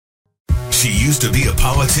She used to be a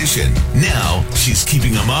politician. Now she's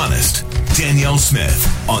keeping them honest. Danielle Smith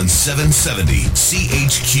on 770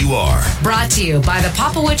 CHQR. Brought to you by the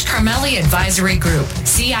Popowich Carmeli Advisory Group,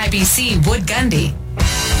 CIBC Wood Gundy.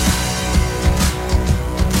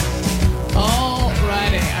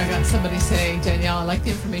 I got somebody saying, Danielle, I like the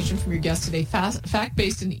information from your guest today.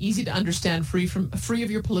 Fact-based and easy to understand, free of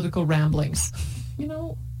your political ramblings. You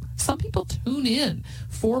know, some people tune in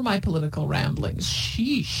for my political ramblings.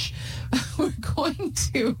 Sheesh. We're going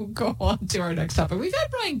to go on to our next topic. We've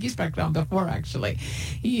had Brian Giesbrecht on before, actually.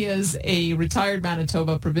 He is a retired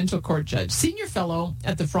Manitoba provincial court judge, senior fellow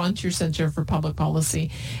at the Frontier Centre for Public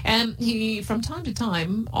Policy, and he, from time to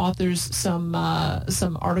time, authors some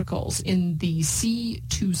articles in the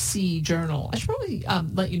C2C Journal. I should probably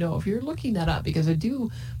let you know if you're looking that up, because I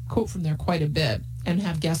do quote from there quite a bit and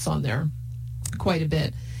have guests on there quite a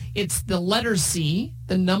bit. It's the letter C,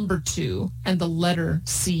 the number 2, and the letter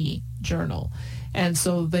C Journal. And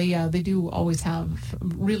so they do always have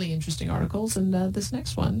really interesting articles, and this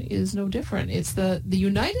next one is no different. It's the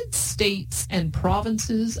United States and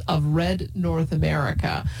Provinces of Red North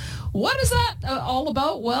America. What is that all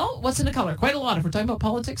about? Well, what's in the color? Quite a lot. If we're talking about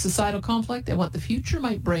politics, societal conflict, and what the future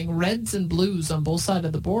might bring, reds and blues on both sides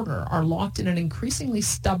of the border are locked in an increasingly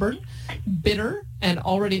stubborn, bitter, and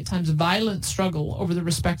already at times violent struggle over the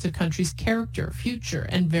respective country's character, future,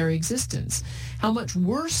 and very existence. How much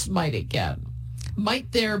worse might it get?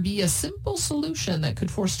 Might there be a simple solution that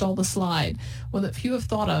could forestall the slide, one that few have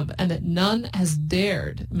thought of and that none has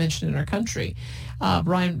dared mention in our country?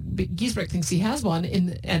 Brian Giesbrecht thinks he has one,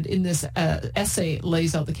 and in this essay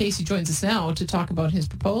lays out the case. He joins us now to talk about his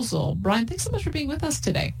proposal. Brian, thanks so much for being with us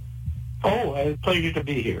today. Oh, a pleasure to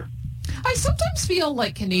be here. I sometimes feel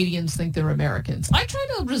like Canadians think they're Americans. I try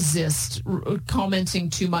to resist commenting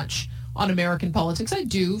too much on American politics. I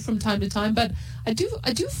do from time to time, but I do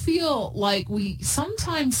feel like we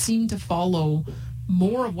sometimes seem to follow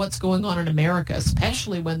more of what's going on in America,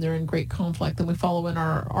 especially when they're in great conflict, than we follow in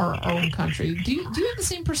our own country. Do you have the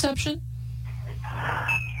same perception?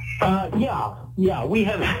 Yeah. We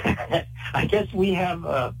have. I guess we have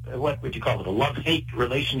what would you call it? A love-hate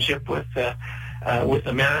relationship with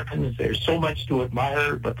Americans. There's so much to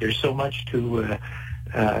admire, but there's so much to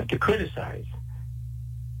criticize.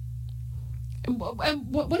 And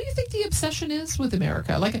what do you think the obsession is with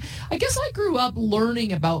America? Like, I guess I grew up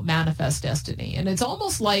learning about Manifest Destiny, and it's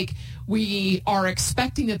almost like we are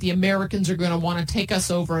expecting that the Americans are going to want to take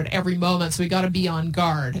us over at every moment, so we got to be on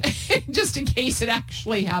guard just in case it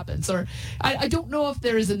actually happens. Or I don't know if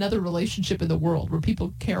there is another relationship in the world where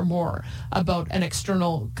people care more about an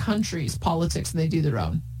external country's politics than they do their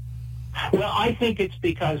own. Well, I think it's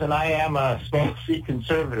because, and I am a small C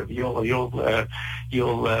conservative. You'll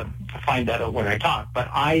find that out when I talk. But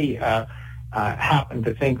I happen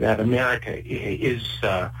to think that America is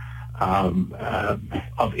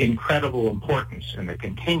of incredible importance, and the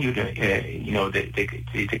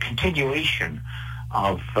continuation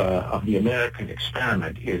of the American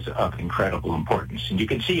experiment is of incredible importance. And you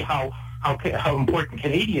can see how important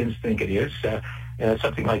Canadians think it is.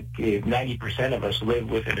 Something like 90% of us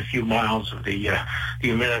live within a few miles of the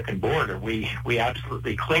American border. We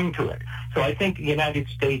absolutely cling to it. So I think the United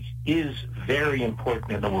States is very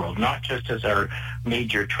important in the world, not just as our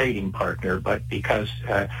major trading partner, but because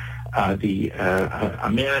the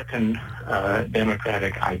American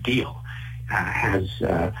democratic ideal has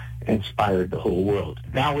inspired the whole world.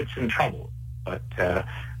 Now it's in trouble, but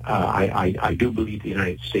I do believe the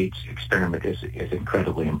United States experiment is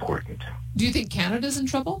incredibly important. Do you think Canada's in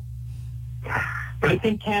trouble? I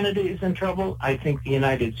think Canada is in trouble. I think the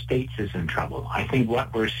United States is in trouble. I think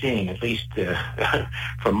what we're seeing, at least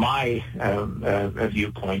from my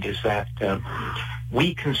viewpoint, is that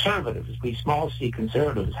we conservatives, we small C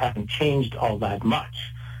conservatives, haven't changed all that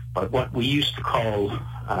much. But what we used to call,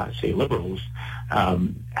 say, liberals,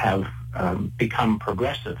 have become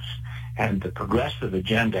progressives. And the progressive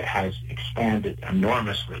agenda has expanded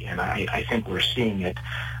enormously, and I think we're seeing it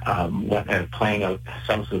playing out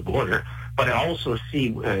south of the border. But I also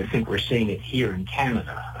think we're seeing it here in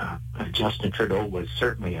Canada. Justin Trudeau was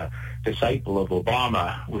certainly a disciple of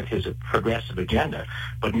Obama with his progressive agenda,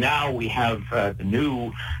 but now we have the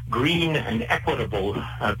new green and equitable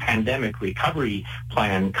pandemic recovery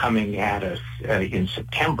plan coming at us in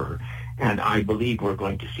September. And I believe we're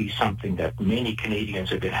going to see something that many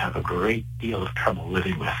Canadians are going to have a great deal of trouble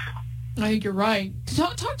living with. I think you're right.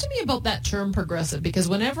 Talk to me about that term progressive, because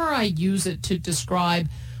whenever I use it to describe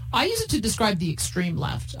I use it to describe the extreme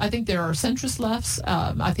left. I think there are centrist lefts.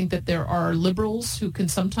 I think that there are liberals who can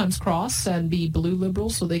sometimes cross and be blue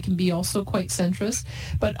liberals, so they can be also quite centrist.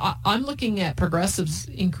 But I'm looking at progressives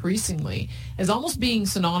increasingly as almost being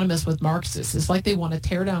synonymous with Marxists. It's like they want to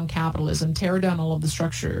tear down capitalism, tear down all of the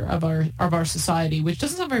structure of our society, which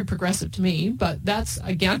doesn't sound very progressive to me. But that's,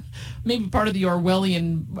 again, maybe part of the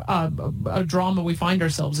Orwellian drama we find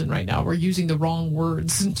ourselves in right now. We're using the wrong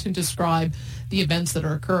words to describe the events that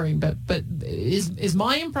are occurring. But is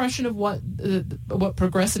my impression of what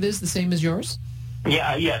progressive is the same as yours?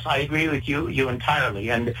 Yeah, yes, I agree with you entirely.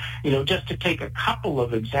 And, just to take a couple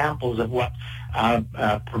of examples of what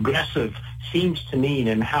progressive seems to mean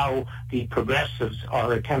and how the progressives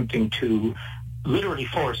are attempting to literally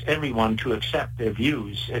force everyone to accept their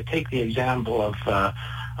views. Take the example of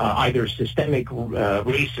either systemic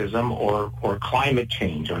racism or climate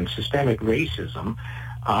change. On systemic racism,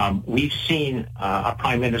 we've seen a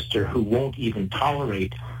prime minister who won't even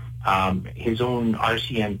tolerate his own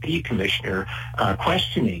RCMP commissioner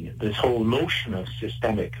questioning this whole notion of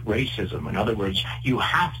systemic racism. In other words, you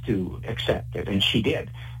have to accept it, and she did.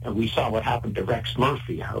 And we saw what happened to Rex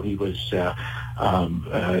Murphy, how he was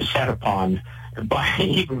set upon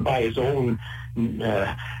even by his own,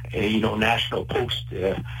 National Post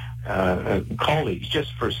colleagues,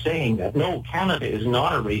 just for saying that, no, Canada is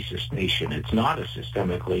not a racist nation. It's not a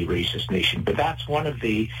systemically racist nation. But that's one of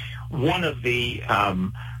the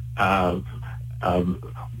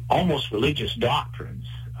almost religious doctrines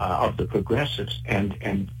of the progressives,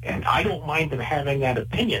 and I don't mind them having that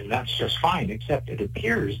opinion. That's just fine, except it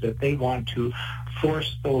appears that they want to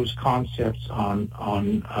force those concepts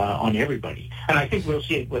on everybody. And I think we'll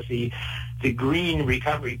see it with the Green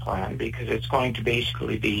Recovery Plan, because it's going to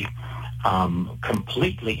basically be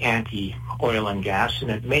completely anti-oil and gas,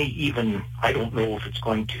 and it may even, I don't know if it's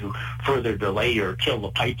going to further delay or kill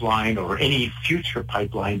the pipeline or any future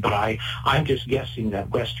pipeline, but I'm just guessing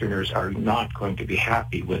that Westerners are not going to be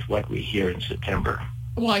happy with what we hear in September.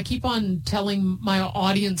 Well, I keep on telling my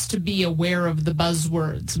audience to be aware of the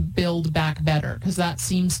buzzwords, build back better, because that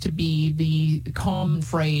seems to be the common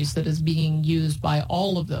phrase that is being used by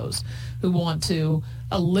all of those who want to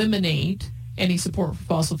eliminate any support for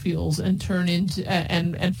fossil fuels and turn into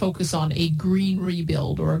and focus on a green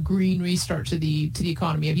rebuild or a green restart to the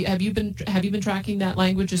economy. Have you been tracking that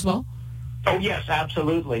language as well? Oh yes,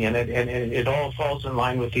 absolutely, and it all falls in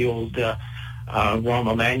line with the old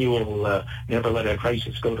Rahm Emanuel never let a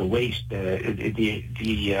crisis go to waste. The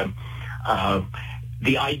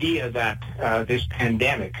idea that this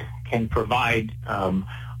pandemic can provide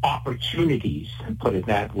opportunities, and put it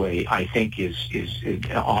that way, I think is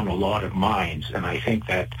on a lot of minds, and I think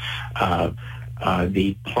that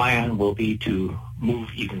the plan will be to move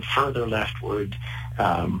even further leftward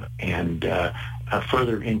and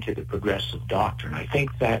further into the progressive doctrine. I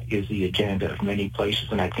think that is the agenda of many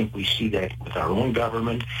places, and I think we see that with our own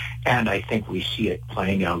government, and I think we see it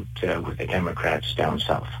playing out with the Democrats down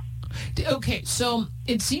south. Okay, so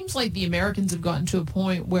it seems like the Americans have gotten to a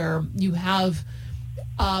point where you have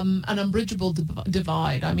an unbridgeable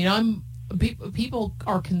divide. I mean, people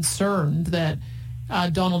are concerned that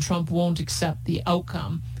Donald Trump won't accept the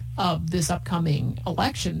outcome of this upcoming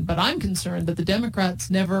election, but I'm concerned that the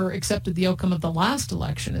Democrats never accepted the outcome of the last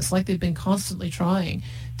election. It's like they've been constantly trying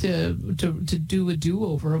to do a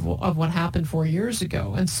do-over of what happened 4 years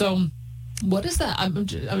ago. And so what is that? I'm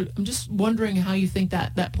just wondering how you think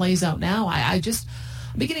that plays out now.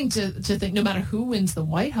 I'm beginning to think no matter who wins the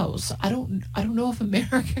White House, I don't know if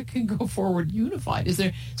America can go forward unified. Is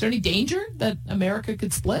there any danger that America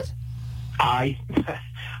could split? I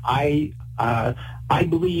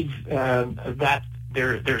believe that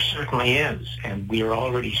there certainly is, and we are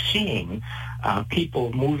already seeing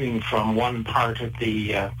people moving from one part of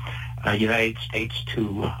the United States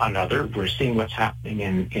to another. We're seeing what's happening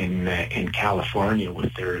in California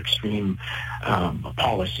with their extreme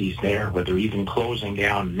policies there, where they're even closing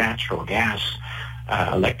down natural gas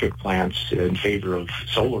electric plants in favor of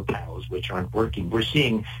solar panels, which aren't working. We're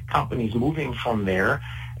seeing companies moving from there,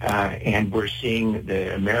 and we're seeing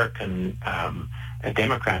the American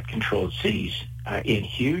Democrat-controlled cities in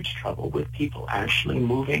huge trouble, with people actually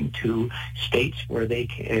moving to states where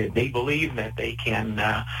they believe that they can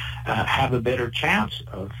have a better chance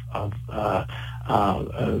of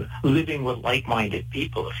living with like-minded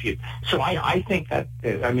people. So I think that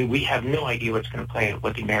we have no idea what's going to play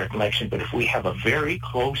with the American election, but if we have a very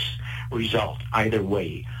close result either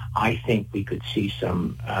way, I think we could see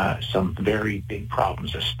some very big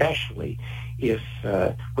problems, especially if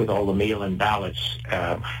with all the mail-in ballots,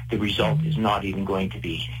 the result is not even going to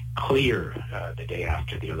be clear the day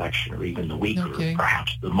after the election, or even the week, or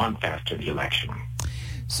perhaps the month after the election.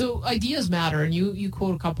 So ideas matter, and you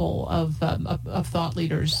quote a couple of thought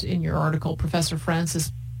leaders in your article. Professor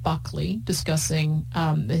Francis Buckley discussing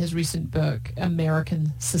his recent book,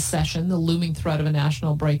 American Secession, The Looming Threat of a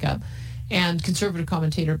National Breakup, and conservative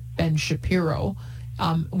commentator Ben Shapiro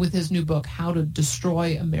with his new book, How to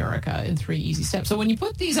Destroy America in 3 Easy Steps. So when you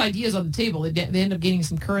put these ideas on the table, they end up gaining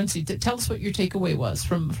some currency. Tell us what your takeaway was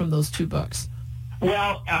from those two books.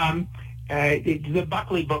 Well, the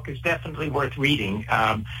Buckley book is definitely worth reading.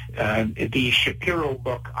 The Shapiro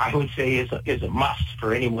book, I would say, is a must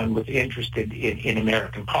for anyone interested in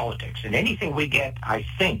American politics. And anything we get, I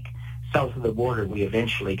think, south of the border, we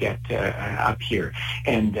eventually get up here.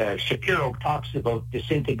 And Shapiro talks about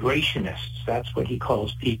disintegrationists. That's what he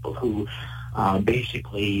calls people who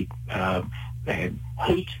basically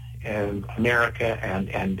hate America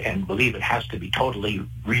and believe it has to be totally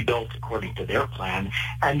rebuilt according to their plan,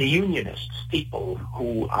 and the unionists, people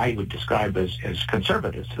who I would describe as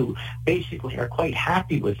conservatives, who basically are quite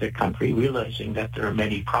happy with their country, realizing that there are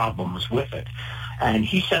many problems with it. And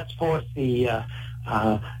he sets forth the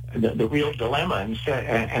real dilemma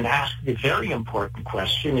and asks the very important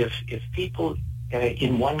question: if people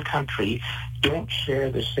in one country don't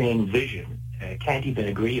share the same vision, can't even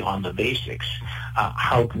agree on the basics,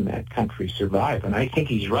 how can that country survive? And I think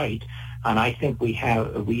he's right, and I think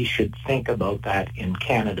we should think about that in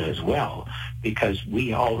Canada as well, because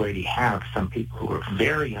we already have some people who are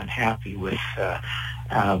very unhappy with the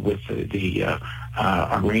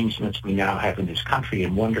arrangements we now have in this country,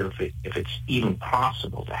 and wonder if it's even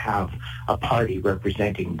possible to have a party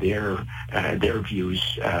representing their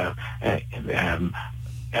views govern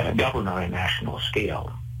on a national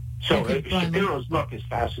scale. So Shapiro's book is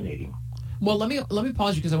fascinating. Well, let me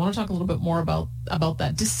pause you, because I want to talk a little bit more about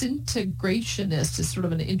that. Disintegrationist is sort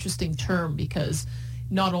of an interesting term, because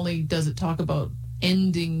not only does it talk about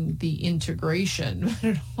ending the integration,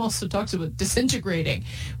 but it also talks about disintegrating,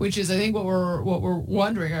 which is, I think, what we're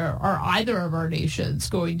wondering: are either of our nations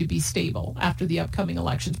going to be stable after the upcoming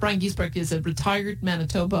elections? Brian Giesbrecht is a retired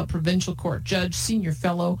Manitoba Provincial Court judge, senior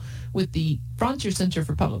fellow with the Frontier Centre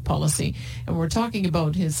for Public Policy, and we're talking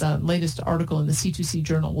about his latest article in the C2C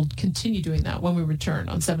Journal. We'll continue doing that when we return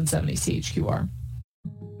on 770 CHQR.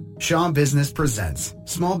 Shaw Business presents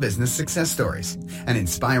Small Business Success Stories, an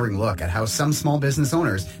inspiring look at how some small business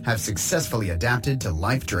owners have successfully adapted to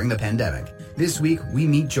life during the pandemic. This week, we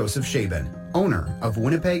meet Joseph Shaben, owner of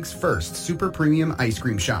Winnipeg's first super premium ice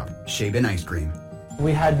cream shop, Shaben Ice Cream.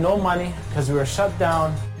 We had no money because we were shut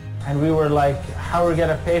down, and we were like, how are we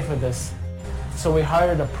going to pay for this? So we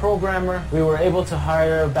hired a programmer. We were able to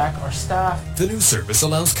hire back our staff. The new service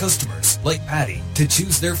allows customers, like Patty, to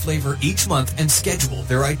choose their flavor each month and schedule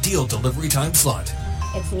their ideal delivery time slot.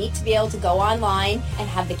 It's neat to be able to go online and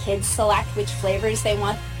have the kids select which flavors they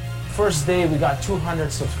want. First day, we got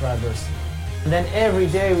 200 subscribers. And then every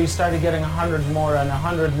day, we started getting 100 more and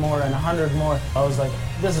 100 more and 100 more. I was like,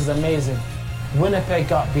 this is amazing. Winnipeg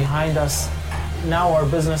got behind us. Now our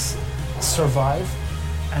business survived,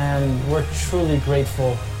 and we're truly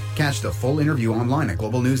grateful. Catch the full interview online at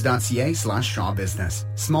globalnews.ca/Shaw Business.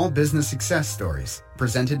 Small Business Success Stories,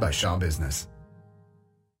 presented by Shaw Business.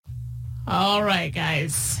 All right,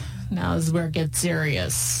 guys. Now this is where it gets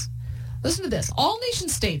serious. Listen to this. All nation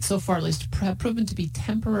states, so far at least, have proven to be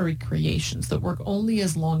temporary creations that work only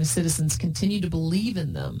as long as citizens continue to believe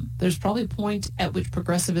in them. There's probably a point at which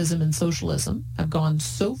progressivism and socialism have gone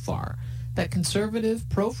so far that conservative,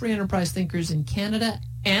 pro-free enterprise thinkers in Canada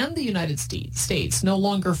and the United States no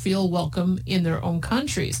longer feel welcome in their own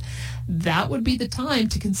countries. That would be the time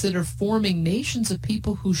to consider forming nations of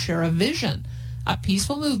people who share a vision, a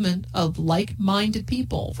peaceful movement of like-minded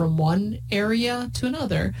people from one area to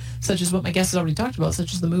another, such as what my guest has already talked about,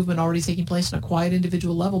 such as the movement already taking place on a quiet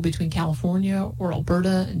individual level between California or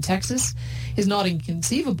Alberta and Texas, is not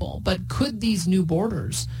inconceivable. But could these new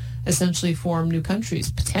borders essentially form new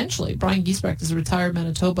countries? Potentially. Brian Giesbrecht is a retired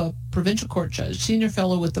Manitoba Provincial Court judge, senior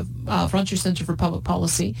fellow with the Frontier Centre for Public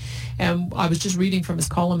Policy, and I was just reading from his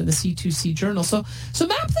column in the C2C Journal. So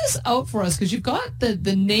map this out for us, because you've got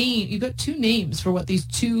the name, you've got two names for what these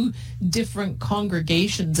two different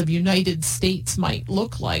congregations of United States might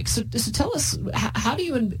look like. So tell us, how do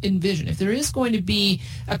you envision, if there is going to be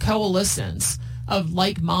a coalescence of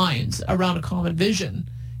like minds around a common vision,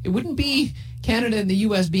 it wouldn't be Canada and the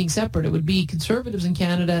U.S. being separate. It would be conservatives in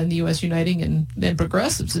Canada and the U.S. uniting, and then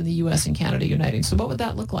progressives in the U.S. and Canada uniting. So what would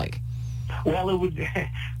that look like? Well, it would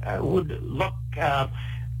look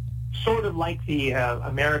sort of like the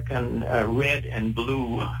American red and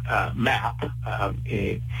blue map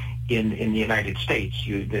in the United States.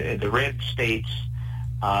 The red states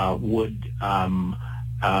would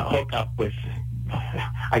hook up with,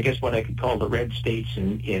 I guess, what I could call the red states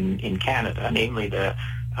in Canada, namely the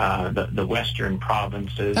western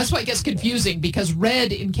provinces. That's why it gets confusing, because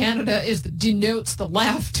red in Canada denotes the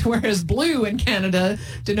left, whereas blue in Canada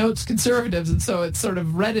denotes conservatives, and so it's sort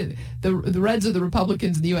of red. The reds are the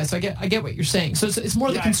Republicans in the U.S. So I get what you're saying. So it's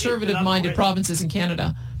more the conservative-minded provinces in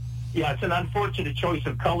Canada. Yeah, it's an unfortunate choice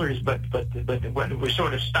of colors, but we're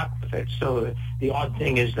sort of stuck with it. So the odd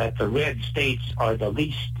thing is that the red states are the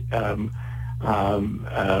least red,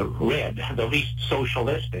 the least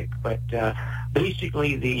socialistic, but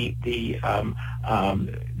basically the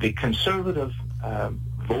conservative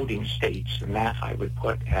voting states, and that I would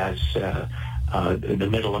put as the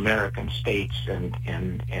Middle American states, and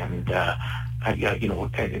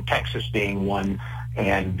Texas being one,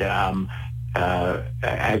 and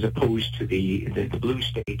as opposed to the blue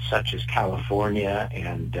states such as California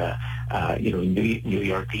and New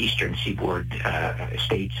York, the Eastern Seaboard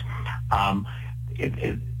states.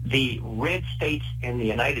 The red states in the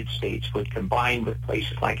United States would combine with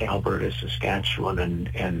places like Alberta, Saskatchewan,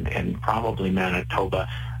 and probably Manitoba,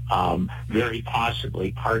 very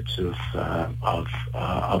possibly parts of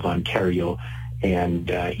Ontario, and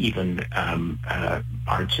even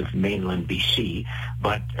parts of mainland BC,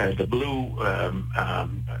 but the blue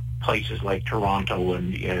places like Toronto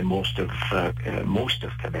and most of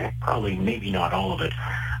Quebec, probably maybe not all of it,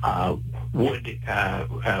 would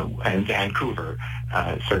and Vancouver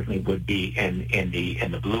certainly would be in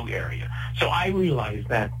the blue area. So I realize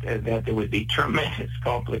that there would be tremendous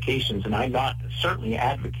complications, and I'm not certainly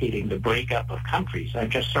advocating the breakup of countries. I'm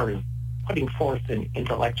just sort of putting forth an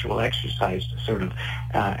intellectual exercise to sort of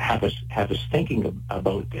have us thinking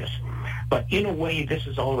about this. But in a way, this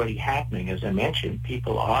is already happening. As I mentioned,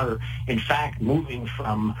 people are, in fact, moving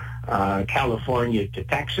from California to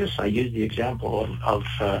Texas. I use the example of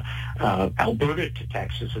Alberta to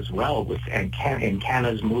Texas as well, and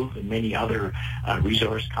Canada's move, and many other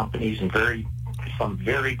resource companies and some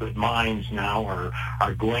very good minds now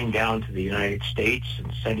are going down to the United States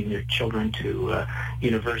and sending their children to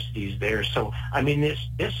universities there. So I mean, this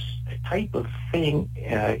type of thing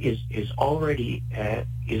is already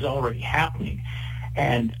happening,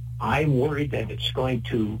 and I'm worried that it's going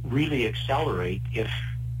to really accelerate if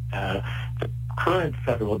the current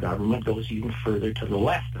federal government goes even further to the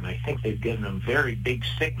left, and I think they've given a very big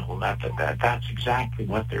signal that that's exactly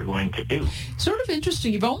what they're going to do. Sort of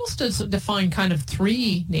interesting. You've almost defined kind of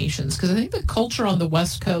three nations, because I think the culture on the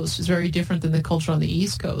West Coast is very different than the culture on the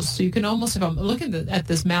East Coast. So you can almost, if I'm looking at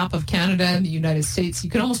this map of Canada and the United States, you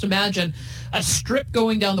can almost imagine a strip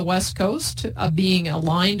going down the West Coast being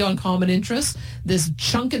aligned on common interests, this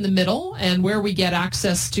chunk in the middle, and where we get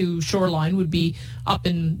access to shoreline would be up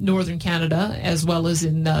in northern Canada, as well as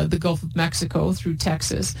in the Gulf of Mexico through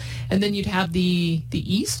Texas. And then you'd have the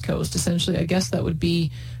East Coast, essentially. I guess that would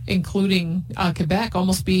be including Quebec,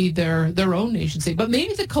 almost be their own nation state. But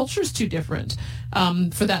maybe the culture is too different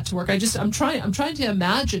for that to work. I'm trying to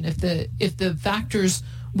imagine if the factors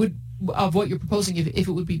of what you're proposing, if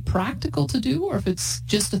it would be practical to do, or if it's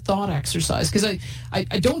just a thought exercise. Because I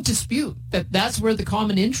don't dispute that that's where the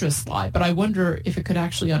common interests lie, but I wonder if it could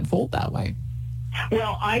actually unfold that way.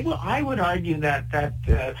 Well, I would argue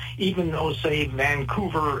that even though, say,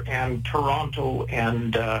 Vancouver and Toronto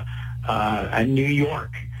and New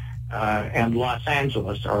York and Los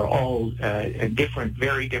Angeles are all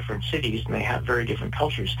very different cities, and they have very different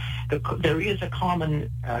cultures, there is a common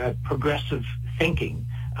progressive thinking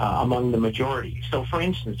among the majority. So, for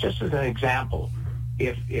instance, just as an example,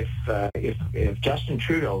 if Justin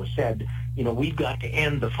Trudeau said, we've got to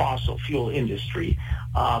end the fossil fuel industry,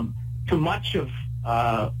 to much of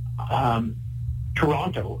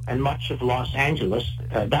Toronto and much of Los Angeles,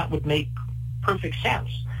 that would make perfect sense.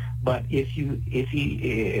 But if he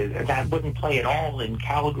that wouldn't play at all in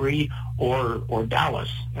Calgary or Dallas,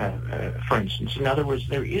 for instance. In other words,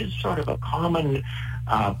 there is sort of a common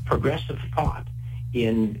progressive thought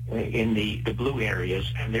in the blue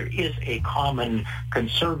areas, and there is a common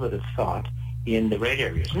conservative thought in the red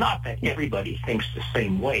areas. Not that everybody thinks the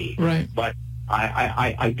same way, right, but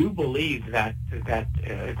I do believe that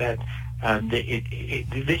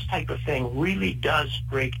this type of thing really does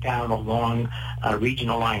break down along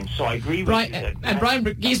regional lines. So I agree with you. And Brian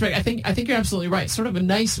Giesbrecht, I think you're absolutely right. Sort of a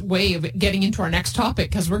nice way of getting into our next topic,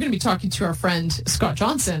 because we're going to be talking to our friend Scott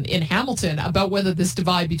Johnson in Hamilton about whether this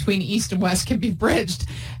divide between East and West can be bridged.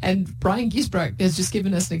 And Brian Giesbrecht has just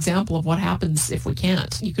given us an example of what happens if we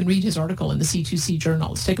can't. You can read his article in the C2C Journal.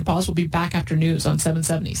 Let's take a pause. We'll be back after news on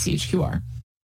 770 CHQR.